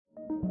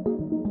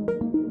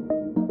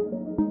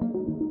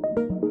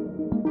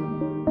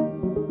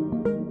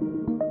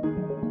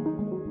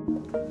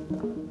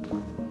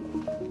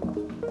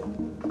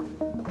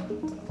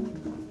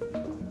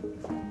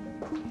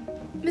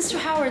Mr.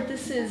 Howard,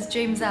 this is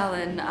James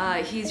Allen.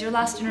 He's your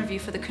last interview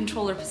for the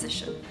controller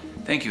position.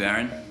 Thank you,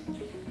 Aaron.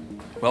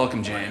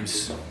 Welcome,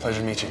 James. Pleasure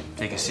to meet you.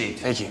 Take a seat.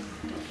 Thank you.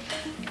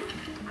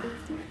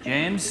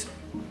 James,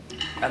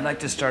 I'd like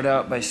to start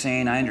out by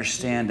saying I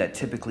understand that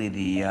typically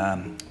the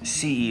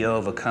CEO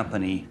of a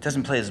company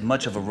doesn't play as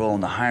much of a role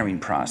in the hiring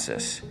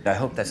process. I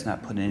hope that's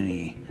not putting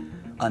any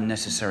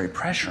unnecessary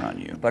pressure on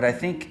you, but I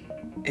think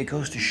it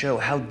goes to show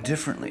how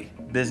differently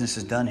business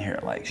is done here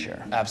at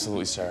Likeshare.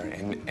 Absolutely, sir.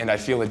 And I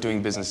feel that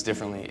doing business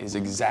differently is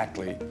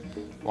exactly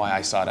why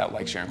I sought out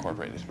Likeshare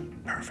Incorporated.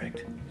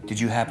 Perfect. Did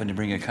you happen to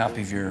bring a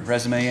copy of your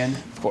resume in?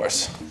 Of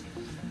course.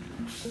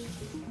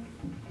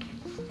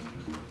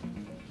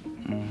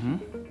 Mm-hmm.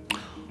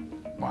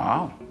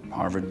 Wow,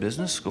 Harvard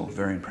Business School,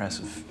 very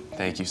impressive.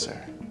 Thank you,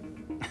 sir.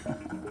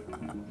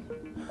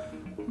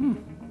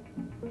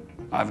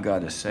 I've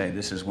got to say,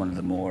 this is one of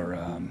the more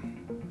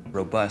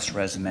robust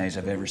resumes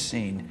I've ever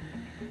seen.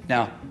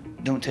 Now,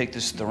 don't take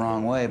this the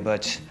wrong way,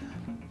 but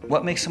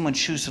what makes someone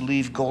choose to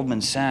leave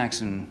Goldman Sachs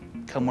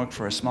and come work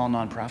for a small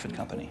nonprofit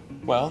company?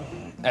 Well,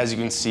 as you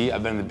can see,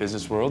 I've been in the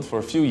business world for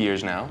a few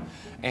years now,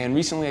 and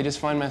recently I just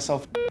find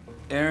myself...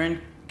 Aaron,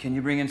 can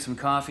you bring in some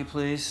coffee,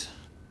 please?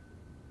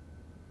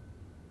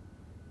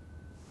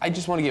 I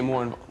just want to get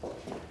more involved.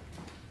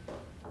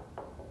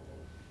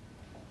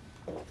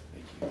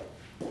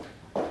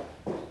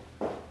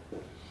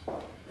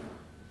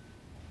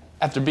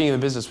 After being in the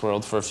business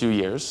world for a few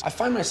years, I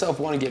find myself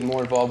wanting to get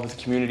more involved with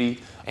the community.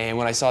 And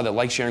when I saw that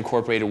Likeshare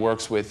Incorporated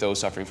works with those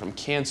suffering from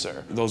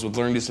cancer, those with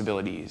learning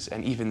disabilities,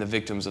 and even the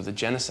victims of the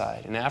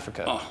genocide in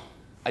Africa,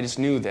 I just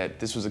knew that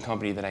this was a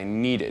company that I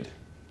needed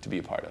to be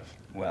a part of.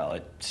 Well,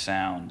 it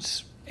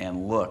sounds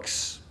and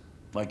looks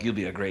like you'll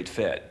be a great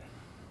fit.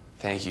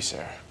 Thank you,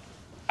 sir.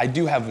 I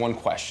do have one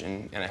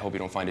question, and I hope you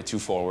don't find it too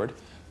forward.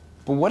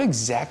 But what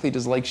exactly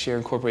does Likeshare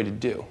Incorporated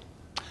do?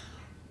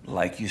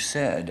 Like you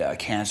said,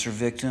 cancer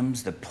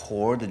victims, the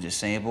poor, the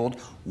disabled,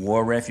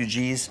 war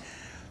refugees.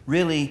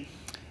 Really,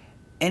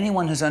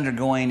 anyone who's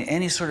undergoing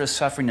any sort of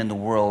suffering in the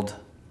world,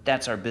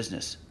 that's our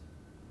business.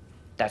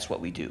 That's what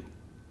we do.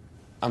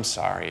 I'm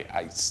sorry,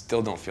 I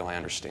still don't feel I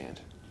understand.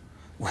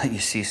 Well, you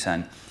see,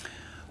 son,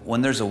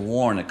 when there's a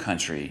war in a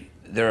country,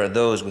 there are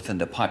those within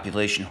the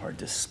population who are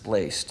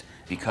displaced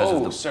because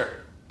of the... Oh, sir,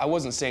 I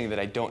wasn't saying that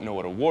I don't know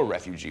what a war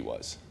refugee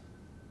was.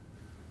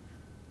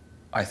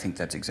 I think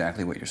that's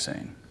exactly what you're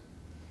saying.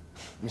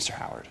 Mr.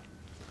 Howard,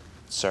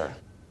 sir,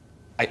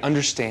 I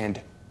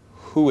understand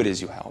who it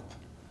is you help.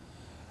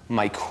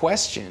 My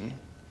question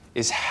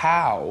is,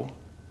 how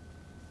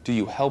do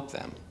you help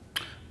them?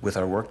 With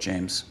our work,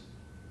 James.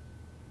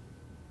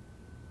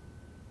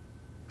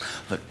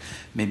 Look,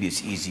 maybe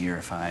it's easier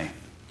if I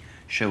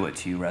show it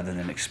to you rather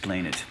than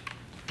explain it.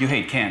 You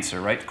hate cancer,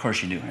 right? Of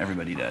course you do.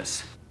 Everybody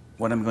does.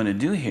 What I'm going to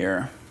do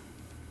here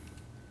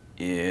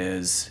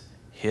is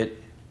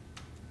hit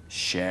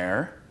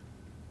share.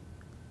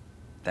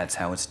 That's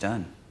how it's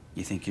done.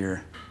 You think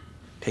you're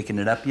picking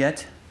it up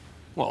yet?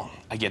 Well,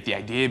 I get the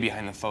idea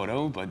behind the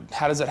photo, but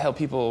how does that help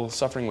people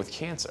suffering with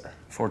cancer?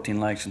 14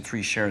 likes and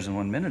 3 shares in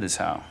 1 minute is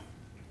how.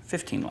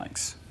 15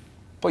 likes.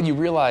 But you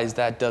realize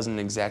that doesn't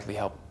exactly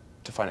help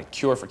to find a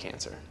cure for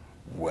cancer.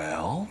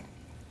 Well,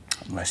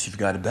 unless you've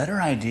got a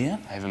better idea.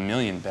 I have a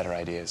million better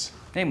ideas.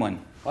 Name one.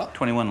 Well,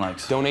 21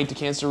 likes. Donate to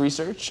cancer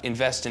research,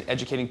 invest in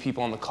educating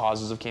people on the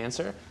causes of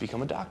cancer,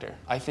 become a doctor.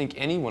 I think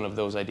any one of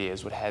those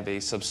ideas would have a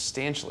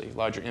substantially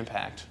larger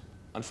impact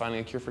on finding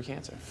a cure for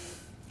cancer.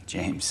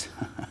 James,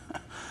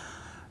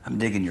 I'm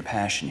digging your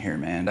passion here,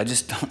 man. I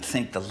just don't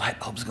think the light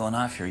bulb's going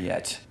off here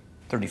yet.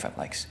 35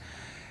 likes.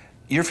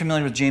 You're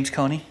familiar with James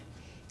Koenig?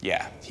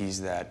 Yeah, he's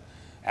that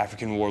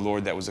African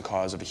warlord that was the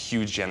cause of a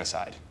huge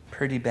genocide.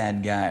 Pretty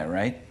bad guy,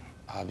 right?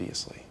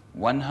 Obviously.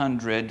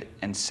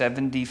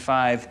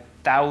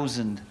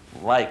 175,000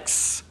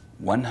 likes.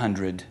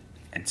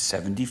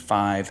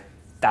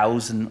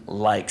 175,000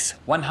 likes.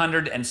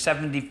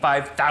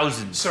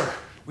 175,000. Sir,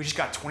 we just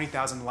got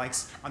 20,000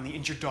 likes on the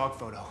injured dog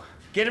photo.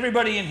 Get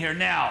everybody in here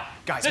now.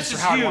 Guys, this Mr.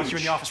 is Howard huge. wants you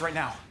in the office right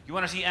now. You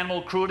want to see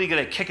animal cruelty get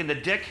a kick in the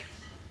dick?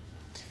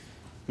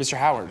 Mr.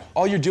 Howard,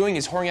 all you're doing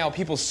is whoring out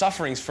people's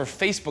sufferings for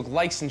Facebook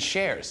likes and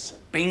shares.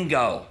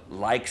 Bingo.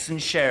 Likes and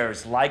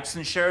shares. Likes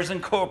and Shares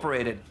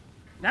Incorporated.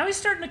 Now he's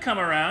starting to come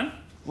around.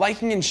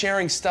 Liking and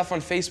sharing stuff on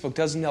Facebook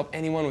doesn't help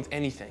anyone with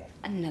anything.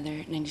 Another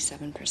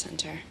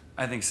 97%er.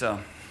 I think so.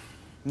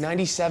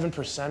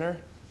 97%er?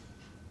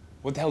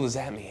 What the hell does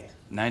that mean?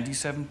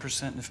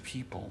 97% of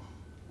people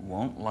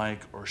won't like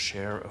or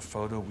share a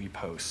photo we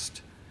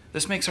post.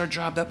 This makes our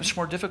job that much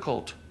more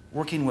difficult.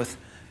 Working with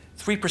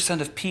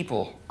 3% of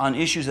people on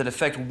issues that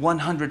affect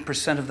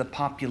 100% of the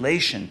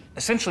population.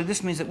 Essentially,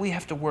 this means that we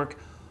have to work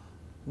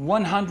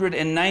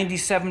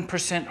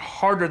 197%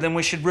 harder than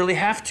we should really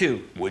have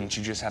to. Wouldn't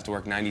you just have to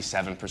work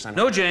 97%?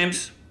 No,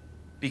 James,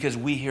 because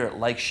we here at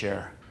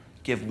Likeshare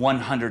give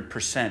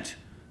 100%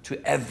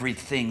 to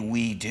everything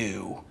we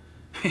do.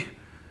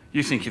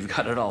 You think you've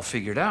got it all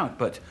figured out,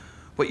 but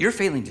what you're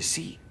failing to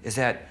see is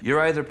that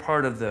you're either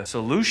part of the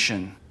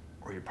solution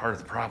or you're part of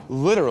the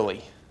problem.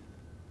 Literally,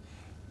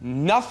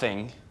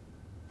 nothing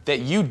that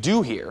you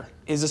do here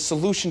is a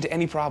solution to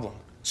any problem.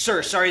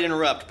 Sir, sorry to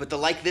interrupt, but the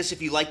Like This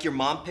If You Like Your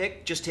Mom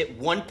pic just hit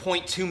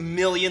 1.2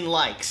 million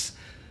likes.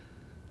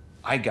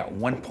 I got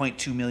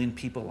 1.2 million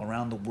people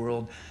around the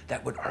world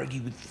that would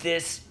argue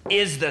this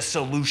is the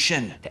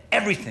solution to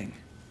everything.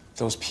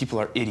 Those people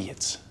are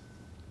idiots.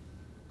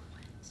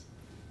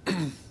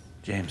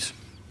 James,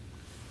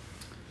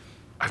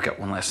 I've got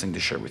one last thing to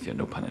share with you,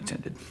 no pun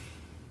intended.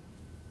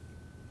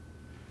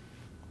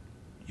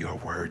 Your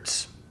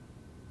words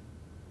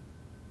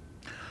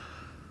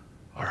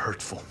are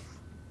hurtful.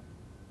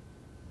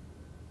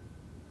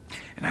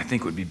 And I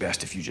think it would be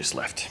best if you just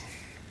left.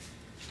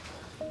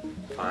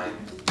 Fine.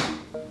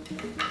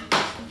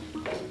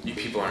 You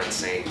people are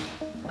insane.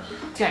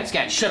 Guys,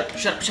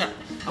 shut up.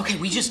 Okay,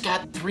 we just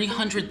got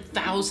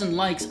 300,000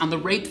 likes on the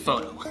rape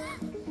photo.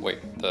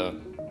 Wait, the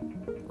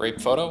rape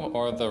photo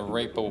or the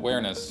rape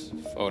awareness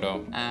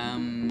photo?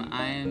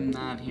 I'm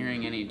not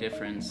hearing any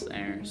difference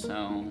there,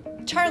 so...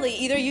 Charlie,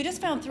 either you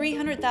just found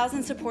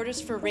 300,000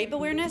 supporters for rape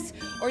awareness,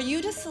 or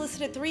you just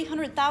solicited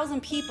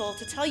 300,000 people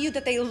to tell you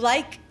that they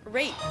like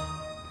rape.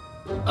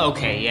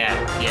 Okay,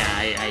 yeah,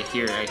 I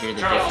hear the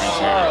difference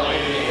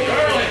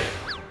there.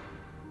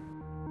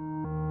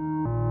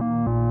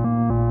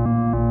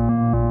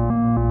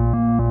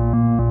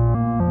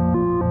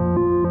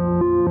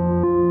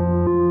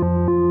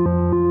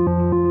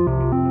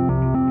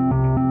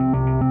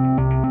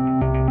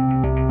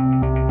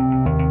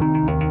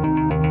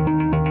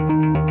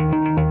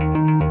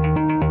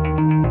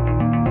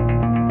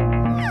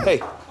 Hey,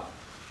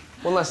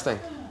 one last thing.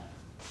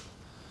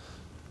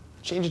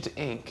 Change it to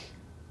ink.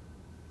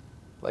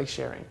 Like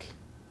share ink.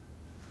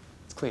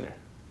 It's cleaner.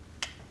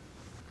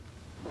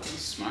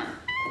 Smart.